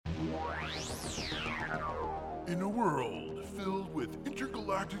In a world filled with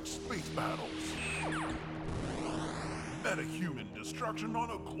intergalactic space battles, metahuman destruction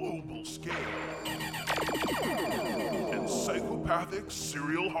on a global scale, and psychopathic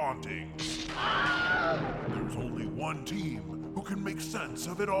serial hauntings, there's only one team who can make sense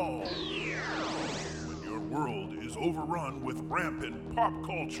of it all. When your world is overrun with rampant pop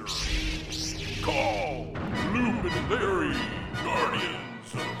culture, call Loop and Larry,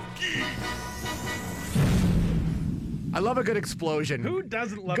 Guardians of Geek. I love a good explosion. Who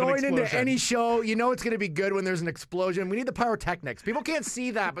doesn't love Going an explosion? into any show, you know it's going to be good when there's an explosion. We need the pyrotechnics. People can't see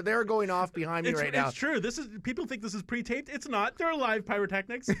that, but they're going off behind me right now. It's true. People think this is pre-taped. It's not. There are live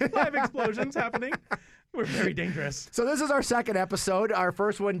pyrotechnics, live explosions happening. We're very dangerous. So this is our second episode. Our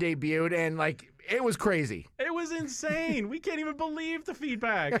first one debuted, and it was crazy. It was insane. We can't even believe the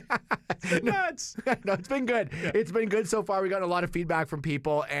feedback. It's nuts. No, it's been good. Yeah. It's been good so far. We got a lot of feedback from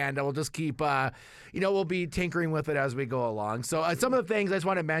people, and we'll just keep, we'll be tinkering with it as we go along. So some of the things I just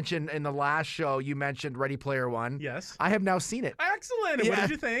want to mention in the last show, you mentioned Ready Player One. Yes. I have now seen it. Excellent. And what did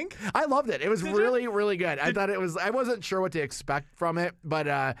you think? I loved it. It was really, really good. I thought I wasn't sure what to expect from it,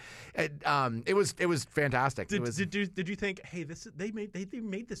 but it was fantastic. Did you think, hey, they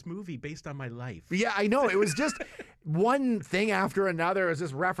made this movie based on my life? Yeah, I know. It was just one thing after another. It was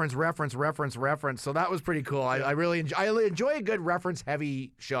just reference. So that was pretty cool. I really enjoy a good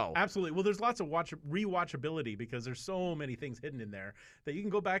reference-heavy show. Absolutely. Well, there's lots of rewatchability because there's so many things hidden in there that you can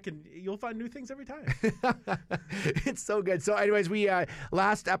go back and you'll find new things every time. It's so good. So anyways, we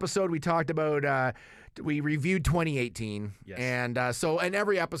last episode we talked about we reviewed 2018. Yes. And so in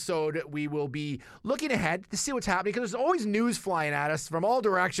every episode we will be looking ahead to see what's happening because there's always news flying at us from all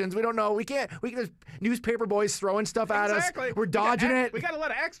directions. We don't know. There's newspaper boys throwing stuff at us. We're dodging it. We got a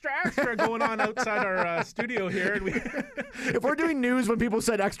lot of extra going on outside our studio here. And if we're doing news when people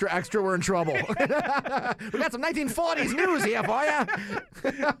said extra, we're in trouble. We got some 1940s news here for you.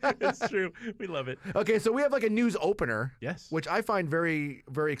 It's true. We love it. Okay, so we have a news opener. Yes. Which I find very,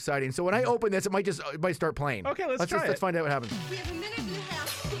 very exciting. So when I open this, it might start playing. Okay, let's find out what happens. We have a minute and a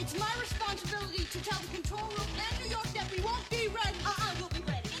half. It's my responsibility to tell the control room and New York that we won't be ready. We'll be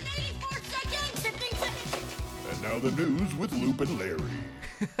ready. In 84 seconds! 15 seconds! And now the news with Loop and Larry.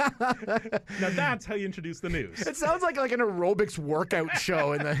 Now that's how you introduce the news. It sounds like an aerobics workout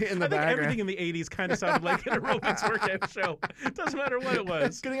show in the I think background. everything in the 80s kind of sounded like an aerobics workout show. It doesn't matter what it was.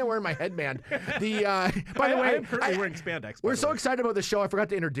 It's getting at wearing my headband. By the way, I'm currently wearing spandex. We're so excited about the show. I forgot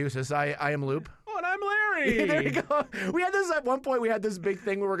to introduce us. I am Loop. Oh, and I'm Larry. There you go. We had this at one point. We had this big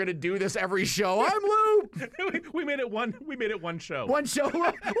thing where we're going to do this every show. I'm Loop. we made it one show. One show.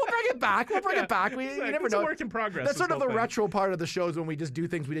 We'll bring it back. You never it's know. a work in progress. That's sort of the retro part of the shows when we just do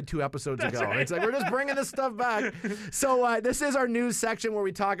things we did 2 episodes ago. Right. It's like we're just bringing this stuff back. So this is our news section where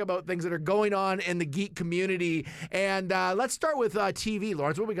we talk about things that are going on in the geek community. And let's start with TV.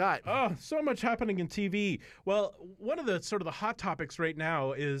 Lawrence, what we got? Oh, so much happening in TV. Well, one of the sort of the hot topics right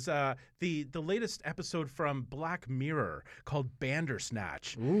now is the latest episode from Black Mirror called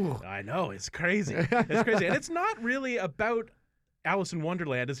Bandersnatch. Ooh. I know, it's crazy. It's crazy. And it's not really about Alice in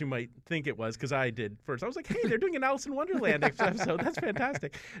Wonderland, as you might think it was, because I did first. I was like, hey, they're doing an Alice in Wonderland episode. That's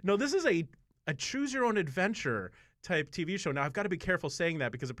fantastic. No, this is a choose-your-own-adventure type TV show. Now, I've got to be careful saying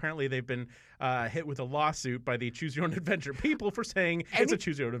that because apparently they've been hit with a lawsuit by the Choose-Your-Own-Adventure people for saying it's a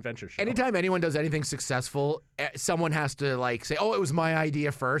Choose-Your-Own-Adventure show. Anytime anyone does anything successful, someone has to say, "Oh, it was my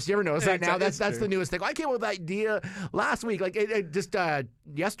idea first." You ever notice that now? That's the newest thing. I came up with that idea last week, just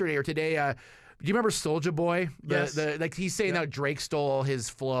yesterday or today. Do you remember Soulja Boy? Yes. He's saying that Drake stole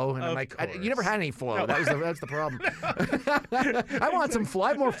his flow, and I'm like, you never had any flow. No. That's the problem. I want some flow. I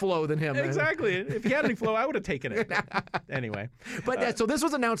have more flow than him. Exactly. If he had any flow, I would have taken it. Anyway. But so this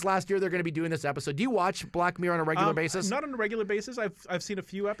was announced last year. They're going to be doing this episode. Do you watch Black Mirror on a regular basis? Not on a regular basis. I've seen a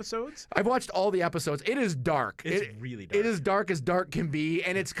few episodes. I've watched all the episodes. It is dark. It's really dark. It is dark as dark can be,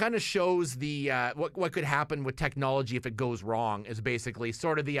 and it kind of shows the what could happen with technology if it goes wrong. Is basically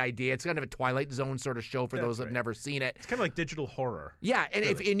sort of the idea. It's kind of a Twilight Zone sort of show for those that have never seen it. It's kind of like digital horror. Yeah, and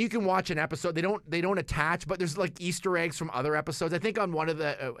really. and you can watch an episode. They don't attach, but there's Easter eggs from other episodes. I think on one of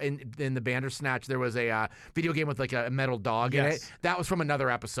the in the Bandersnatch there was a video game with a metal dog in it. That was from another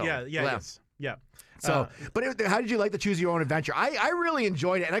episode. Yeah. So, how did you like the Choose Your Own Adventure? I really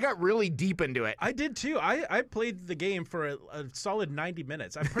enjoyed it, and I got really deep into it. I did too. I played the game for a solid 90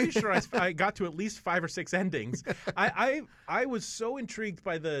 minutes. I'm pretty sure I got to at least 5 or 6 endings. I was so intrigued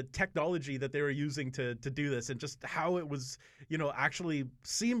by the technology that they were using to do this, and just how it was, actually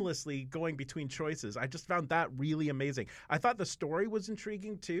seamlessly going between choices. I just found that really amazing. I thought the story was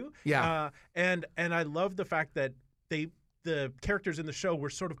intriguing too. Yeah. And I love the fact that they the characters in the show were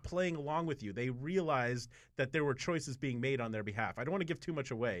sort of playing along with you. They realized that there were choices being made on their behalf. I don't want to give too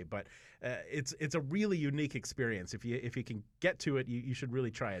much away, but it's a really unique experience. If you can get to it, you should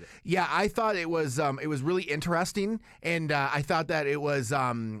really try it. Yeah, I thought it was really interesting, and I thought that it was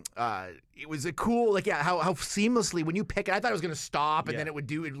a cool, like, yeah, how seamlessly when you pick it. I thought it was going to stop and then it would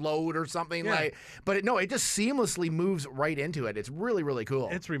load or something, like, but it just seamlessly moves right into it. It's really, really cool.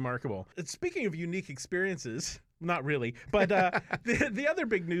 It's remarkable. And speaking of unique experiences. Not really, but the other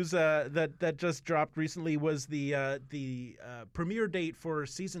big news that just dropped recently was the premiere date for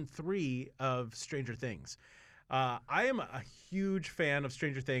season 3 of Stranger Things. I am a huge fan of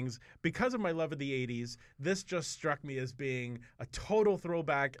Stranger Things because of my love of the 80s. This just struck me as being a total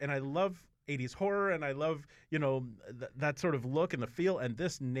throwback, and I love 80s horror, and I love that sort of look and the feel, and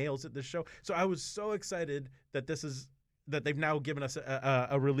this nails it. This show, so I was so excited that they've now given us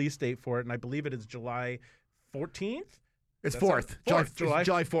a release date for it, and I believe it is July 14th? It's 4th. July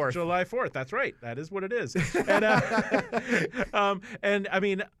 4th. July 4th. That's right. That is what it is. And, and I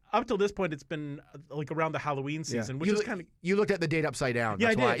mean, up till this point, it's been like around the Halloween season, which is kind of... You looked at the date upside down. Yeah,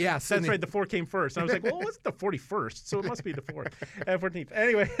 that's I why. did. Yes, that's right. The 4 came first. And I was like, well, what's the 41st? So it must be the 4th, 14th.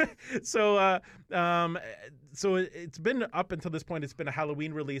 Anyway, so it's been up until this point. It's been a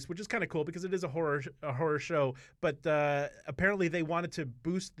Halloween release, which is kind of cool because it is a horror show. But apparently, they wanted to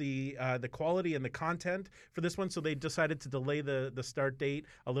boost the quality and the content for this one, so they decided to delay the start date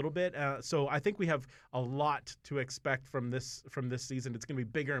a little bit. So I think we have a lot to expect from this season. It's going to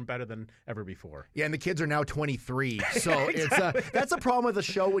be bigger and better than ever before. Yeah, and the kids are now 23, so exactly. That's a problem with the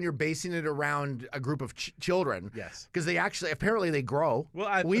show when you're basing it around a group of children. Yes, because they apparently they grow.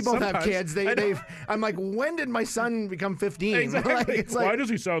 Well, we both have kids. I'm like, when did my son become 15? Exactly. Like, why does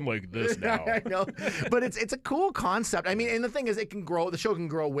he sound like this now? I know, but it's a cool concept. I mean, and the thing is, it can grow. The show can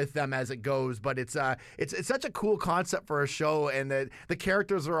grow with them as it goes. But it's such a cool concept for a show, and the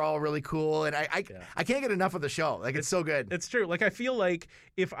characters are all really cool. And I can't get enough of the show. Like, it's so good. It's true. Like, I feel like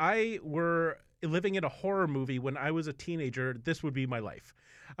if I were living in a horror movie when I was a teenager, this would be my life.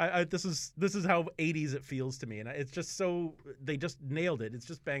 This is how 80s it feels to me, and it's just so they just nailed it. It's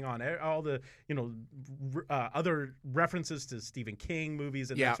just bang on. All the other references to Stephen King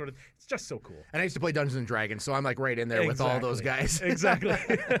movies and that sort of. It's just so cool. And I used to play Dungeons and Dragons, so I'm like right in there with all those guys. Exactly.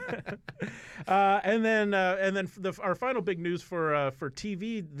 And then our final big news for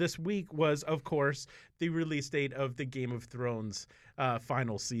TV this week was, of course, the release date of the Game of Thrones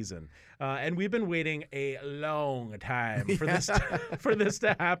final season, and we've been waiting a long time for this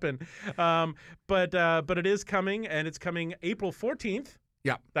to happen. But it is coming, and it's coming April 14th.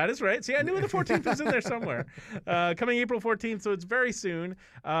 Yeah, that is right. See, I knew the 14th was in there somewhere. Coming April 14th, so it's very soon.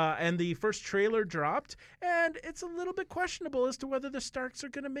 And the first trailer dropped, and it's a little bit questionable as to whether the Starks are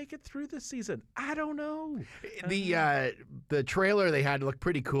going to make it through this season. I don't know. The trailer they had looked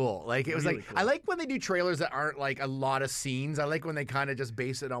pretty cool. Like, it was really cool. I like when they do trailers that aren't like a lot of scenes. I like when they kind of just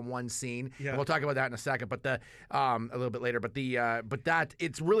base it on one scene. Yeah. And we'll talk about that in a second, but a little bit later. But that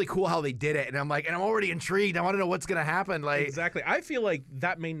it's really cool how they did it, and I'm already intrigued. I want to know what's going to happen. Like, exactly. I feel like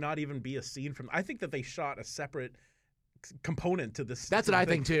that may not even be a scene from. I think that they shot a separate component to this. That's what I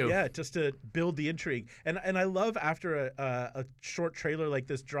think too. Yeah, just to build the intrigue. And I love after a short trailer like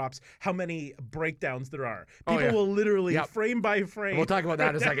this drops how many breakdowns there are. People will literally frame by frame. We'll talk about that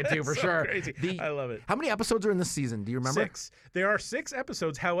in a second too, for sure. Crazy. I love it. How many episodes are in this season? Do you remember? 6. There are 6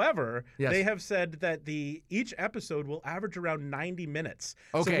 episodes. However, they have said that each episode will average around 90 minutes.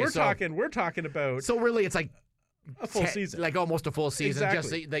 Okay, so we're talking about. So really, it's like a full season, like almost a full season.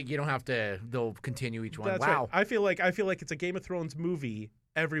 Exactly. Just like you don't have to. They'll continue each one. That's wow. Right. I feel like it's a Game of Thrones movie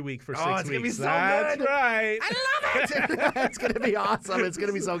every week for 6 weeks. It's gonna be so That's good. Right. I love it. It's gonna be awesome. It's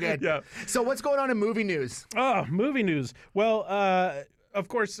gonna be so good. Yeah. So what's going on in movie news? Oh, movie news. Well, of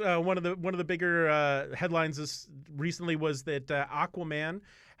course, one of the bigger headlines recently was that Aquaman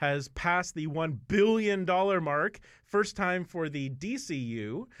has passed the $1 billion mark. First time for the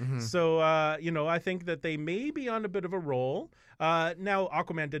DCU. Mm-hmm. So, I think that they may be on a bit of a roll. Now,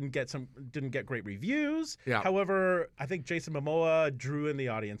 Aquaman didn't get great reviews. Yeah. However, I think Jason Momoa drew in the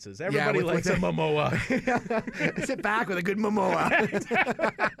audiences. Everybody likes a Momoa. Sit back with a good Momoa.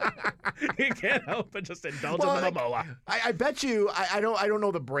 You can't help but just indulge in Momoa. I bet you. I don't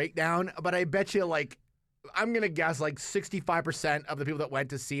know the breakdown, but I bet you I'm gonna guess like 65% of the people that went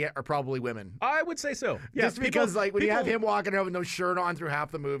to see it are probably women. I would say so. Yeah, Just because like when you have him walking around with no shirt on through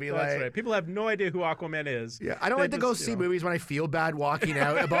half the movie, that's like right. People have no idea who Aquaman is. yeah, I don't They like to go just, see movies when I feel bad walking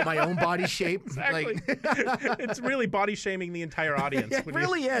out about my own body shape. Exactly. Like, It's really body shaming the entire audience. It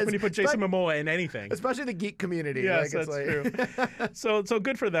really is. When you put Jason Momoa in anything. especially the geek community. Yes, like, that's true. So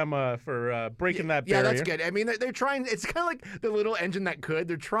good for them for breaking that Yeah, barrier. that's good. I mean, they're trying. It's kind of like the little engine that could.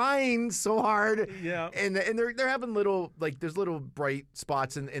 They're trying so hard. Yeah. And they're having little there's little bright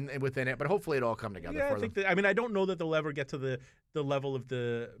spots in within it, but hopefully it'll all come together Yeah, for I think them. that, I mean, I don't know that they'll ever get to the level of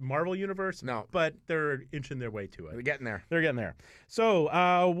the Marvel universe. No. But they're inching their way to They're it. getting there. They're getting there.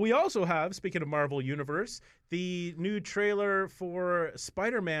 So we also have, speaking of Marvel Universe, the new trailer for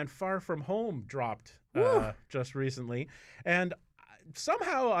Spider-Man Far From Home dropped just recently. And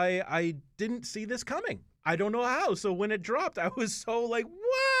somehow I didn't see this coming. I don't know how. So when it dropped, I was so like,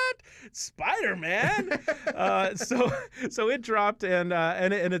 what? Spider-Man? So it dropped, and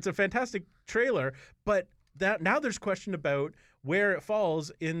it's a fantastic trailer. But now there's question about where it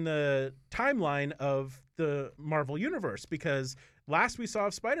falls in the timeline of the Marvel Universe, because last we saw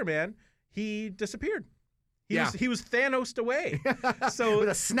of Spider-Man, he disappeared. He was Thanos'd away. So With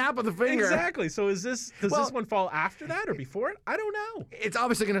a snap of the finger. exactly. So does this one fall after that or before it? I don't know. It's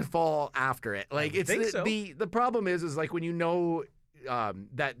obviously going to fall after it. Like it's think the, so. the problem is like when you know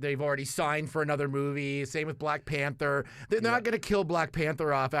that they've already signed for another movie. Same with Black Panther. They're not going to kill Black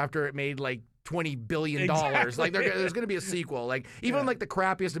Panther off after it made like $20 billion. Exactly. Like there's going to be a sequel. Like even like the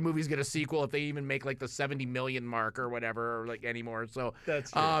crappiest of movies get a sequel if they even make like the 70 million mark or whatever, or like anymore. So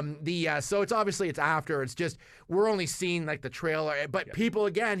That's true. so it's obviously it's after. It's just we're only seeing like the trailer. But people,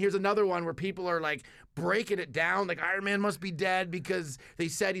 again, here's another one where people are like breaking it down. Like Iron Man must be dead because they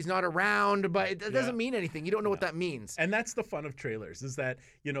said he's not around, but it doesn't mean anything. You don't know what that means. And that's the fun of trailers, is that,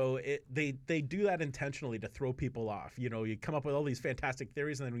 you know, they do that intentionally to throw people off. You know, you come up with all these fantastic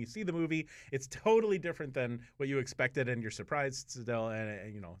theories, and then when you see the movie, it's totally different than what you expected, and you're surprised still.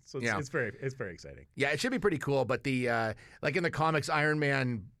 And you know, so it's very exciting. Yeah, it should be pretty cool. But the like in the comics, Iron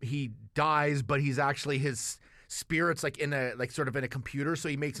Man, he dies, but he's actually his spirit's like in a sort of in a computer, so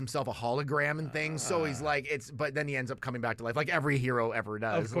he makes himself a hologram and things. So he's like but then he ends up coming back to life, like every hero ever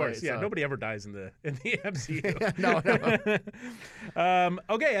does. Of course, like, yeah. so. Nobody ever dies in the MCU. No.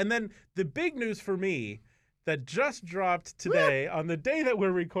 Okay, and then the big news for me that just dropped today on the day that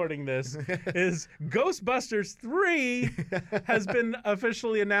we're recording this is Ghostbusters 3 has been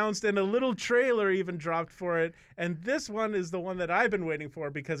officially announced, and a little trailer even dropped for it. And this one is the one that I've been waiting for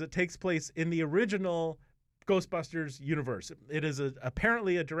because it takes place in the original Ghostbusters universe. It is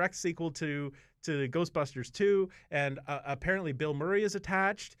apparently a direct sequel to Ghostbusters 2, and apparently Bill Murray is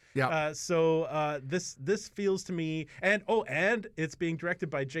attached. Yeah. So this feels to me, and it's being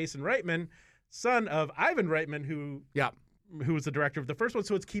directed by Jason Reitman, son of Ivan Reitman, who was the director of the first one.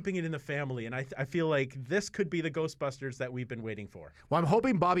 So it's keeping it in the family, and I feel like this could be the Ghostbusters that we've been waiting for. Well, I'm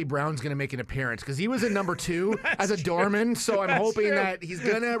hoping Bobby Brown's going to make an appearance because he was in number 2 as a doorman. So I'm hoping that he's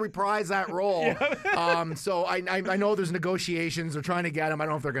going to reprise that role. So I know there's negotiations. They're trying to get him. I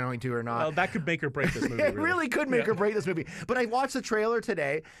don't know if they're going to or not. Well, that could make or break this movie. It really could make or break this movie. But I watched the trailer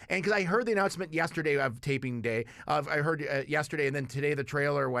today, and because I heard the announcement yesterday of taping day, I heard yesterday, and then today the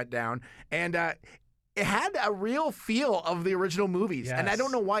trailer went down, and it had a real feel of the original movies. Yes. And I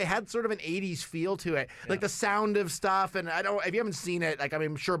don't know why. It had sort of an 80s feel to it. Like the sound of stuff. And if you haven't seen it, like, I mean,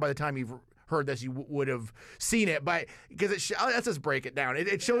 I'm sure by the time you've heard this, you would have seen it. But because let's just break it down.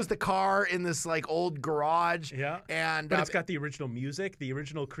 It shows the car in this like old garage. Yeah. And but it's got the original music. The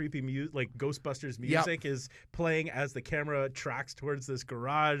original creepy music, like Ghostbusters music, is playing as the camera tracks towards this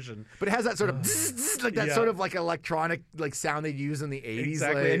garage. But it has that sort of like that sort of like electronic like sound they'd use in the 80s.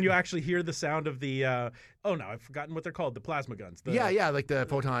 Exactly. Like, And you actually hear the sound of the I've forgotten what they're called. The plasma guns. like the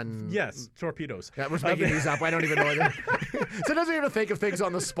photon. Yes, torpedoes. Yeah, we're just making these up. I don't even know what they're. Sometimes we have to think of things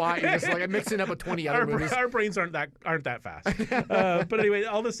on the spot. You're just like, I'm mixing up with 20 other movies. Our brains aren't that fast. But anyway,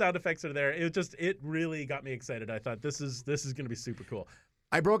 all the sound effects are there. It really got me excited. I thought this is going to be super cool.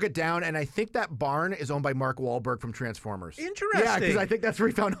 I broke it down, and I think that barn is owned by Mark Wahlberg from Transformers. Interesting. Yeah, because I think that's where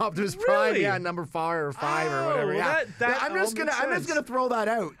he found Optimus Prime. Really? Yeah, number 5 or whatever. Yeah, I'm just gonna throw that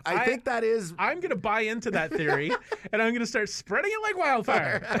out. I think that is. I'm gonna buy into that theory, and I'm gonna start spreading it like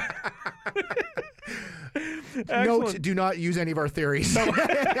wildfire. Note: do not use any of our theories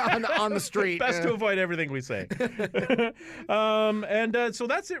on the street. Best to avoid everything we say. So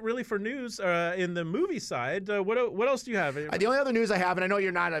that's it really for news in the movie side. What else do you have? The only other news I have, and I know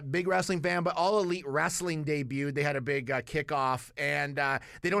you're not a big wrestling fan, but All Elite Wrestling debuted. They had a big kickoff, and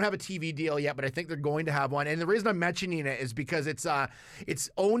they don't have a TV deal yet, but I think they're going to have one. And the reason I'm mentioning it is because it's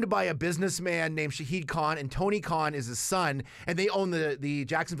owned by a businessman named Shahid Khan, and Tony Khan is his son, and they own the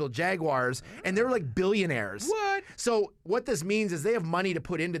Jacksonville Jaguars, and they're like billionaires. What? So what this means is they have money to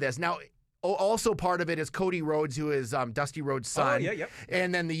put into this. Now, also part of it is Cody Rhodes, who is Dusty Rhodes' son. Oh, yeah.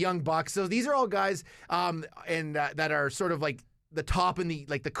 And then the Young Bucks. So these are all guys that are sort of like the top in the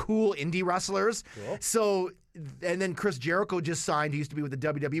cool indie wrestlers. Cool. So, and then Chris Jericho just signed. He used to be with the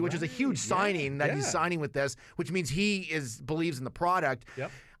WWE, which is a huge signing that he's signing with this, which means he believes in the product.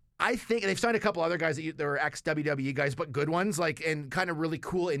 Yep. I think, and they've signed a couple other guys that were ex-WWE guys, but good ones, and kind of really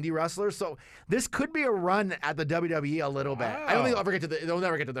cool indie wrestlers. So this could be a run at the WWE a little bit. I don't think they'll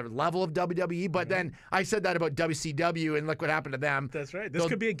never get to the level of WWE, but then I said that about WCW, and look what happened to them. That's right. This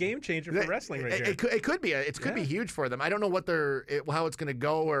could be a game changer for wrestling right here. It could be. It could be huge for them. I don't know how it's going to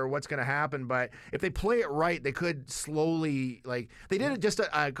go or what's going to happen, but if they play it right, they could slowly, they did it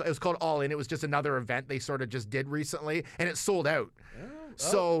it was called All In. It was just another event they sort of just did recently, and it sold out.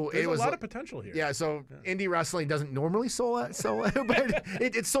 So there's it was a lot of potential here. Yeah, so indie wrestling doesn't normally sell out, but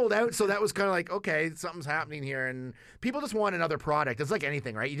it sold out. So that was kind of like, okay, something's happening here, and people just want another product. It's like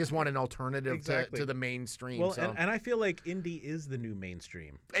anything, right? You just want an alternative to the mainstream. Well, so. and I feel like indie is the new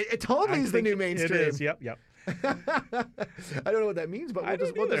mainstream. It totally is the new mainstream. It is. Yep. I don't know what that means, but we'll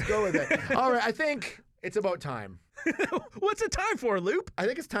just go with it. All right, I think it's about time. What's it time for, Loop? I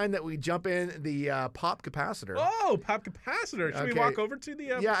think it's time that we jump in the pop capacitor. Oh, pop capacitor. Should we walk over to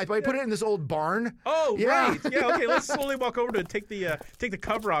the? Yeah, I put it in this old barn. Oh, yeah. Right. Yeah. Okay. Let's slowly walk over to it, take the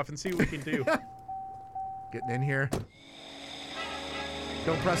cover off and see what we can do. Getting in here.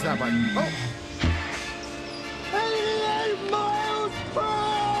 Don't press that button. Oh. 88 miles per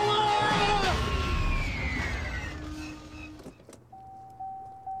hour!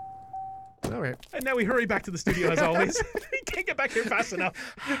 All right. And now we hurry back to the studio as always. We can't get back here fast enough.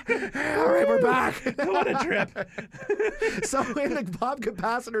 All right, we're back. What a trip. So in the pop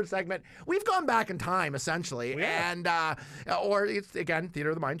capacitor segment, we've gone back in time essentially, and or it's again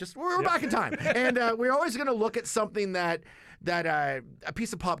theater of the mind. Just we're back in time, and we're always going to look at something that a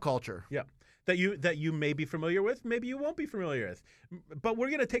piece of pop culture. Yeah. That you may be familiar with, maybe you won't be familiar with. But we're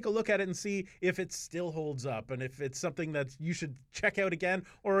going to take a look at it and see if it still holds up and if it's something that you should check out again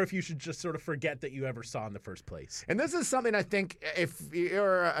or if you should just sort of forget that you ever saw in the first place. And this is something I think if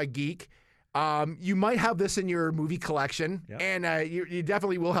you're a geek, you might have this in your movie collection, and you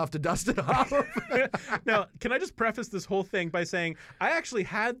definitely will have to dust it off. Now, can I just preface this whole thing by saying I actually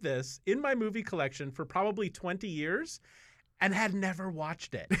had this in my movie collection for probably 20 years. And had never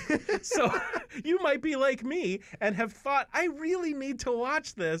watched it. So you might be like me and have thought, I really need to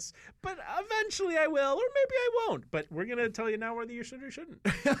watch this, but eventually I will, or maybe I won't. But we're going to tell you now whether you should or shouldn't.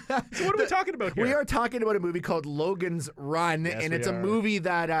 So what are we talking about here? We are talking about a movie called Logan's Run, and it's a movie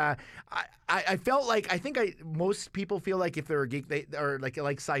that I felt like, most people feel like if they're a geek, they or like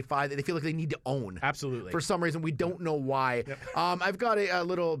sci-fi, they feel like they need to own. Absolutely. For some reason, we don't know why. Yep. I've got a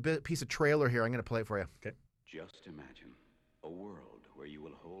little piece of trailer here. I'm going to play it for you. Okay. Just imagine a world where you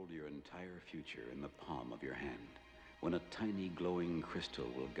will hold your entire future in the palm of your hand, when a tiny glowing crystal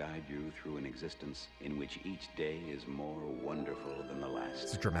will guide you through an existence in which each day is more wonderful than the last.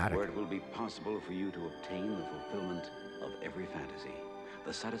 It's dramatic. Where it will be possible for you to obtain the fulfillment of every fantasy,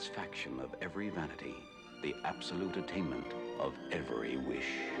 the satisfaction of every vanity, the absolute attainment of every wish.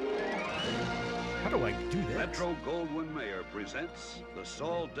 How do I do that? Metro-Goldwyn-Mayer presents the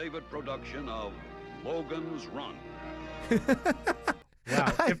Saul David production of Logan's Run.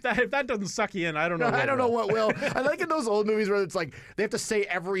 Wow. If that doesn't suck you in, I don't know. I don't know what will. I like in those old movies where it's like they have to say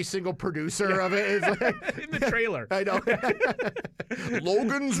every single producer of it. It's like, in the trailer. I know.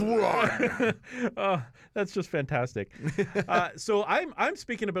 Logan's Run. Oh, that's just fantastic. So I'm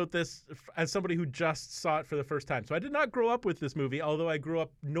speaking about this as somebody who just saw it for the first time. So I did not grow up with this movie, although I grew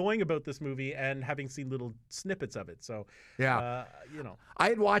up knowing about this movie and having seen little snippets of it. So I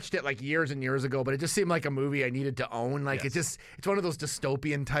had watched it like years and years ago, but it just seemed like a movie I needed to own. Like it's one of those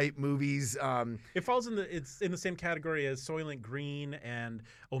dystopian type movies. It falls it's in the same category as Soylent Green and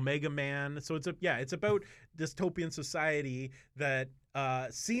Omega Man. So it's about dystopian society that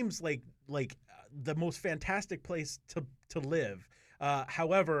seems like the most fantastic place to live.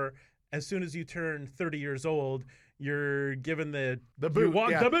 However, as soon as you turn 30 years old, you're given the boot. You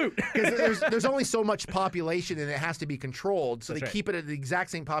want the boot. Because there's only so much population and it has to be controlled. So That's they right. keep it at the exact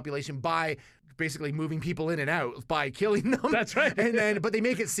same population by basically moving people in and out by killing them. That's right. But they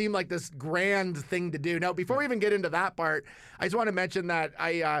make it seem like this grand thing to do. Now, before we even get into that part, I just want to mention that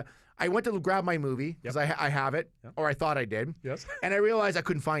I went to grab my movie because I have it, or I thought I did. Yes. And I realized I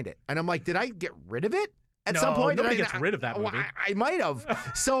couldn't find it. And I'm like, did I get rid of it? At some point, nobody gets rid of that movie. I might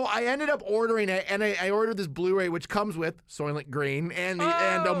have. So I ended up ordering it, and I ordered this Blu-ray, which comes with Soylent Green and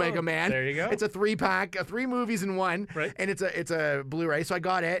Omega Man. There you go. It's a 3-pack, 3 movies in one, Right. and it's a Blu-ray. So I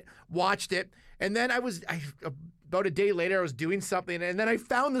got it, watched it, and then about a day later, I was doing something, and then I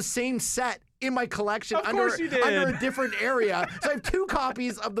found the same set in my collection Of course you did. under a different area. So I have 2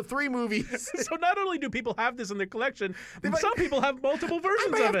 copies of the 3 movies. So not only do people have this in their collection, some people have multiple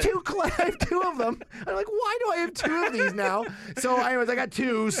versions I of have it. I have 2 of them. I'm like, why do I have 2 of these now? So anyways, I got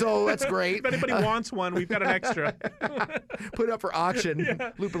 2, so that's great. If anybody wants one, we've got an extra. Put it up for auction,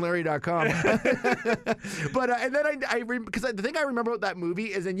 loopandlarry.com. But and then because the thing I remember about that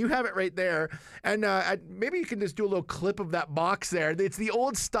movie is, and you have it right there, and maybe you can just do a little clip of that box there. It's the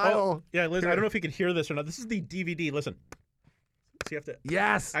old style. Yeah, Liz, I don't know if you can hear this or not. This is the DVD. Listen. So you have to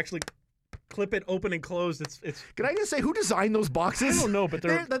Yes. actually clip it open and closed. It's Can I just say, who designed those boxes? I don't know, but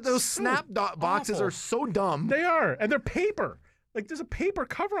those snap boxes awful. are so dumb. They are, and they're paper. Like, there's a paper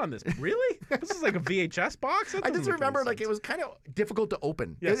cover on this. Really? This is like a VHS box? I just remember, like, it was kind of difficult to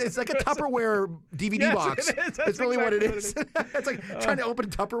open. Yes. It's like a Tupperware DVD Yes, box. it is. That's It's really what it exactly is. It's like trying to open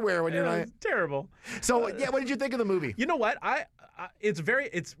Tupperware when you're not. It's terrible. So, yeah, what did you think of the movie? You know what? It's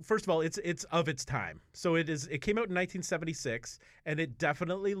first of all, it's of its time. So it came out in 1976, and it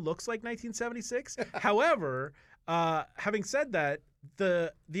definitely looks like 1976. However, having said that,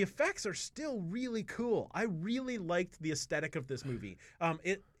 the effects are still really cool. I really liked the aesthetic of this movie.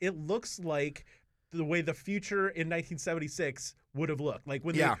 It looks like the way the future in 1976 would have looked. Like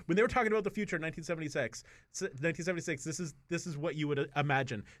when they were talking about the future in 1976, this is what you would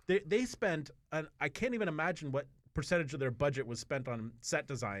imagine. They spent I can't even imagine what percentage of their budget was spent on set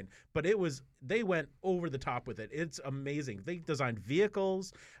design, but they went over the top with it. It's amazing. They designed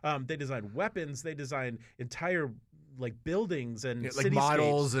vehicles, they designed weapons, they designed entire like buildings and like cityscapes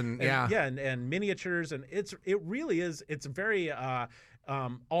models and miniatures, and it's very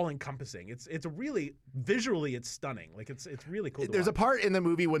all encompassing. It's really visually it's stunning. Like it's really cool. There's a part in the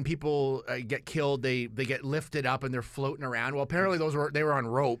movie when people get killed, they get lifted up and they're floating around. Well, apparently they were on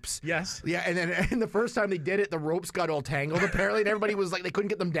ropes. Yes. Yeah, and the first time they did it, the ropes got all tangled. Apparently, and everybody was like they couldn't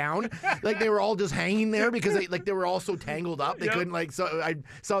get them down. Like they were all just hanging there because they were all so tangled up. They couldn't So I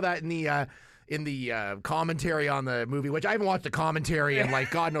saw that in the commentary on the movie, which I haven't watched the commentary in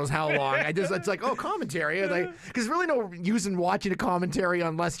like God knows how long. It's like, oh, commentary, because really no use in watching a commentary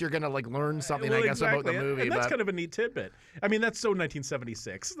unless you're gonna like learn something, I guess, about the movie. And that's kind of a neat tidbit. I mean, that's so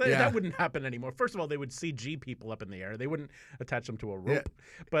 1976. That wouldn't happen anymore. First of all, they would CG people up in the air. They wouldn't attach them to a rope.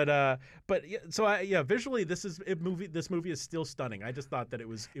 Yeah. But visually, this movie is still stunning. I just thought that it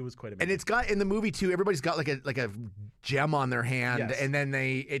was quite amazing. And it's got in the movie too. Everybody's got like a gem on their hand, Yes. and then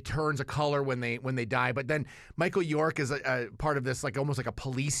it turns a color when they die. But then Michael York is a part of this, like almost like a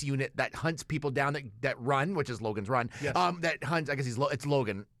police unit that hunts people down that run, which is Logan's Run. Yes. That hunts. I guess it's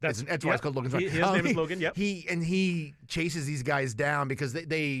Logan. That's why it's called Logan's Run. His name is Logan. Yep. He chases these guys down because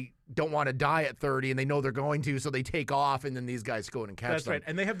they don't want to die at 30, and they know they're going to, so they take off, and then these guys go in and catch them. That's right.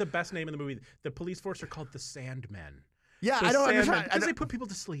 And they have the best name in the movie. The police force are called the Sandmen. Yeah, I don't understand. Because they put people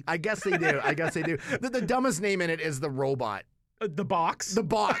to sleep. I guess they do. The dumbest name in it is the robot. The box. The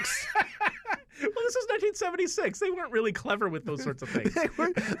box. Well, this was 1976. They weren't really clever with those sorts of things.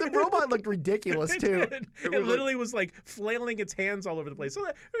 The robot looked ridiculous too. It literally was like flailing its hands all over the place. So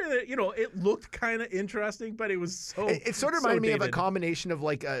that, it looked kind of interesting, but it was so. It sort of reminded me of a combination of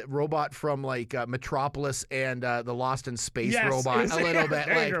like a robot from like Metropolis and the Lost in Space robot a little bit.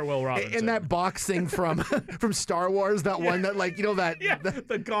 Like Will Robinson. in that box thing from Star Wars, that one that like that. Yeah,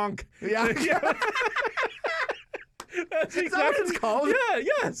 the gonk. Yeah. That's Is that what it's called? Yeah,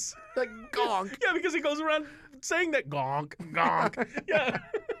 yes. The gonk. Yeah, because he goes around saying that gonk. Yeah.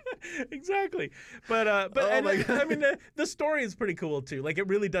 Exactly. But I mean the story is pretty cool too. Like it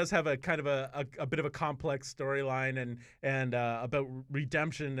really does have a kind of a bit of a complex storyline and about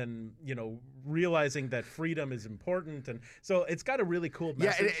redemption and realizing that freedom is important, and so it's got a really cool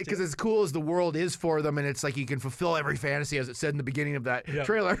message. Yeah, because as cool as the world is for them, and it's like you can fulfill every fantasy, as it said in the beginning of that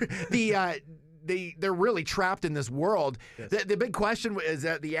trailer. They're really trapped in this world. Yes. The big question is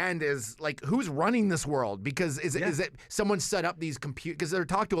at the end is like, who's running this world? Because is it someone set up these computers? Because they're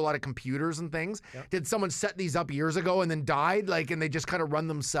talking to a lot of computers and things. Yep. Did someone set these up years ago and then died? Like, and they just kind of run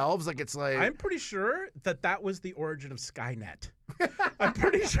themselves? Like, it's like I'm pretty sure that was the origin of Skynet. I'm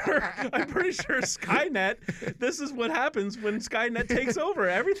pretty sure Skynet, this is what happens when Skynet takes over.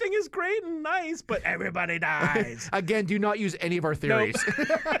 Everything is great and nice, but everybody dies. Again, do not use any of our theories.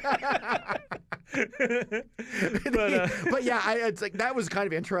 But yeah, it's like that was kind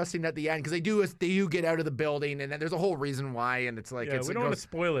of interesting at the end because they do get out of the building, and then there's a whole reason why, and it's like we don't want to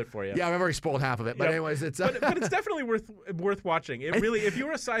spoil it for you. Yeah, I've already spoiled half of it, but anyways, it's but it's definitely worth watching. It really, if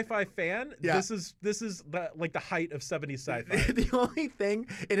you're a sci-fi fan, this is the height of 70s sci-fi. The only thing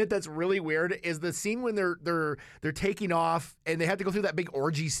in it that's really weird is the scene when they're taking off and they have to go through that big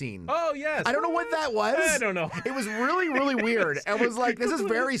orgy scene. Oh yes, I don't know what that was. I don't know. It was really weird. It was like this is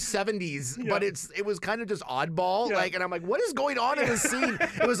very 70s, but it was kind of just oddball. Like, and I'm like, what is going on in this scene?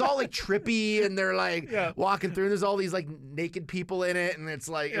 It was all like trippy, and they're like walking through. And there's all these like naked people in it, and it's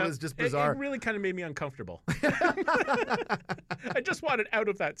like it was just bizarre. It really kind of made me uncomfortable. I just wanted out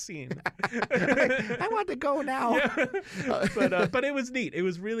of that scene. I want to go now. But it was neat. It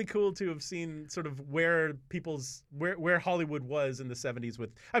was really cool to have seen sort of where Hollywood was in the 70s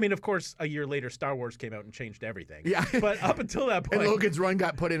with, I mean, of course, a year later, Star Wars came out and changed everything. Yeah. But up until that point. And Logan's Run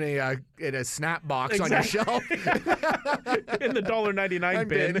got put in a snap box on your shelf. In the $1.99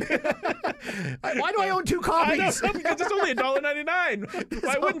 bin. Why do I own 2 copies? I know, because it's only $1.99.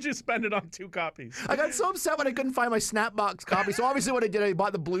 Why wouldn't you spend it on 2 copies? I got so upset when I couldn't find my Snapbox copy. So obviously what I did, I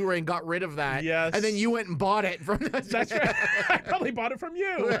bought the Blu-ray and got rid of that. Yes. And then you went and bought it from the... That's right. I probably bought it from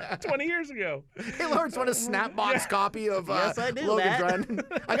you 20 years ago. Hey, Lawrence, want a Snapbox copy of Yes, I do Logan's that. Run?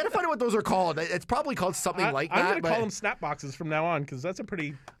 I got to find out what those are called. It's probably called something like that. I'm going to call them Snapboxes from now on because that's a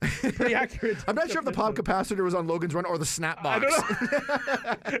pretty accurate... I'm not sure if the pop capacitor was on Logan's Run or the Snapbox. I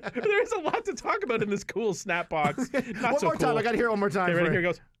don't know. There's a lot to talk about in this cool Snapbox. Not one so more time. cool. I got to hear it one more time. Okay, ready? Here it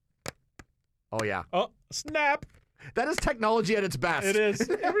goes. Oh, yeah. Oh, snap. That is technology at its best. It is.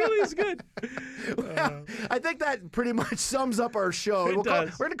 It really is good. Well, I think that pretty much sums up our show. It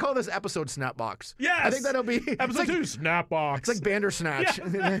does. We're going to call this episode Snapbox. Yes. I think that'll be... Episode 2, Snapbox. It's like Bandersnatch.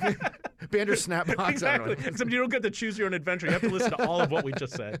 Yeah. Bandersnapbox. Exactly. Except you don't get to choose your own adventure. You have to listen to all of what we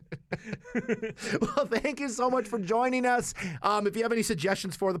just said. Well, thank you so much for joining us. If you have any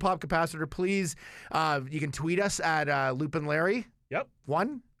suggestions for the pop capacitor, please, you can tweet us at Lupin Larry. Yep.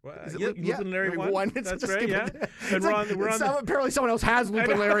 1. Is it Lupin Larry 1? It's That's just right, yeah. And apparently someone else has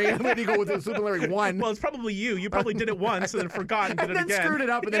Lupin Larry. I'm going to go with Lupin Larry 1. Well, it's probably you. You probably did it once and then forgot and did it again. And then screwed it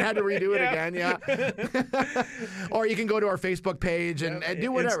up and then had to redo it again, yeah. Or you can go to our Facebook page and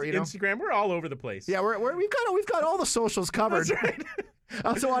do whatever, you know. Instagram, we're all over the place. Yeah, we've got all the socials covered. That's right. I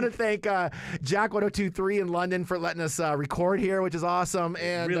also want to thank Jack 1023 in London for letting us record here, which is awesome.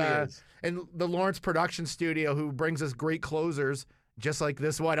 And really is. And the Lawrence Production Studio, who brings us great closers just like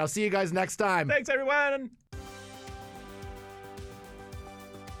this one. I'll see you guys next time. Thanks, everyone.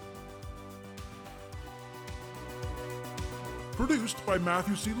 Produced by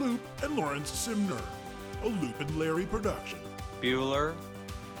Matthew C. Loop and Lawrence Simner. A Loop and Larry production. Bueller.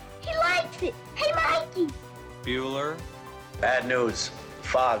 He likes it. Hey, Mikey. Bueller. Bad news.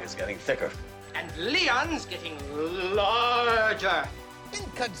 Fog is getting thicker. And Leon's getting larger.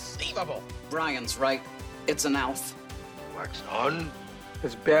 Inconceivable. Brian's right. It's an Alf. Wax on.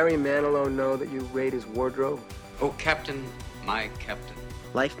 Does Barry Manilow know that you raid his wardrobe? Oh, Captain, my Captain.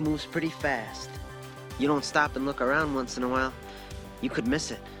 Life moves pretty fast. You don't stop and look around once in a while, you could miss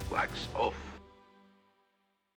it. Wax off.